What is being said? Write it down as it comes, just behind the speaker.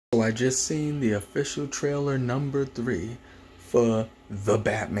So I just seen the official trailer number 3 for The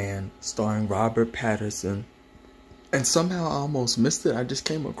Batman starring Robert Pattinson. And somehow I almost missed it. I just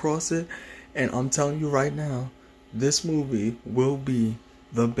came across it. And I'm telling you right now, this movie will be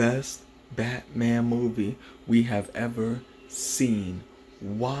the best Batman movie we have ever seen.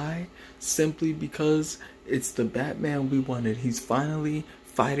 Why? Simply because it's the Batman we wanted. He's finally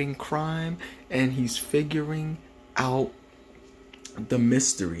fighting crime and he's figuring out the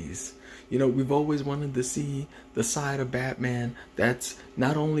mysteries. You know, we've always wanted to see the side of Batman that's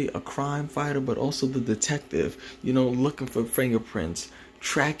not only a crime fighter but also the detective, you know, looking for fingerprints,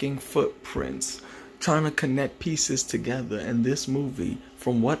 tracking footprints, trying to connect pieces together. And this movie,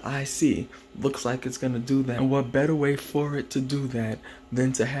 from what I see, looks like it's gonna do that. And what better way for it to do that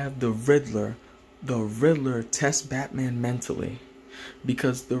than to have the Riddler test Batman mentally?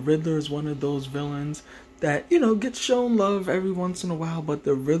 Because the Riddler is one of those villains that, you know, gets shown love every once in a while, but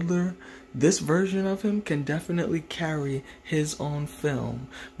the Riddler, this version of him, can definitely carry his own film.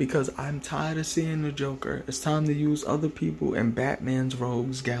 Because I'm tired of seeing the Joker. It's time to use other people in Batman's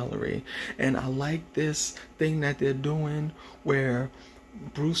rogues gallery. And I like this thing that they're doing where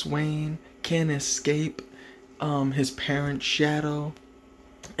Bruce Wayne can't escape his parents' shadow,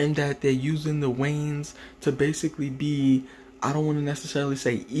 and that they're using the Waynes to basically be, I don't want to necessarily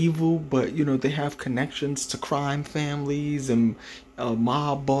say evil, but, you know, they have connections to crime families and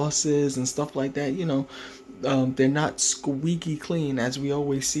mob bosses and stuff like that. You know, they're not squeaky clean as we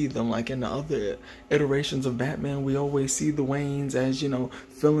always see them. Like in the other iterations of Batman, we always see the Waynes as, you know,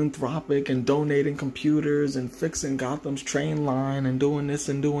 philanthropic and donating computers and fixing Gotham's train line and doing this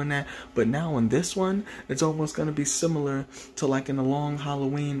and doing that. But now in this one, it's almost going to be similar to like in the Long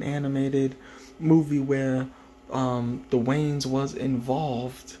Halloween animated movie where the Waynes was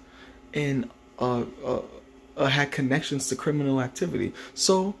involved in had connections to criminal activity.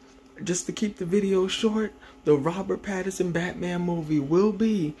 So just to keep the video short, the Robert Pattinson Batman movie will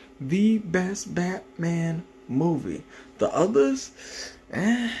be the best Batman movie. The others,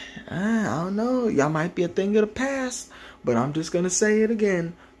 I don't know, y'all might be a thing of the past, but I'm just gonna say it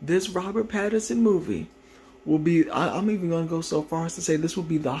again. This Robert Pattinson movie will be, I'm even gonna go so far as to say this will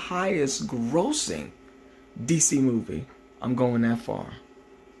be the highest grossing DC movie. I'm going that far.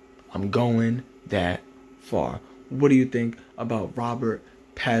 I'm going that far. What do you think about Robert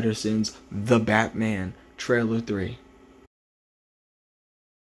Pattinson's The Batman trailer 3?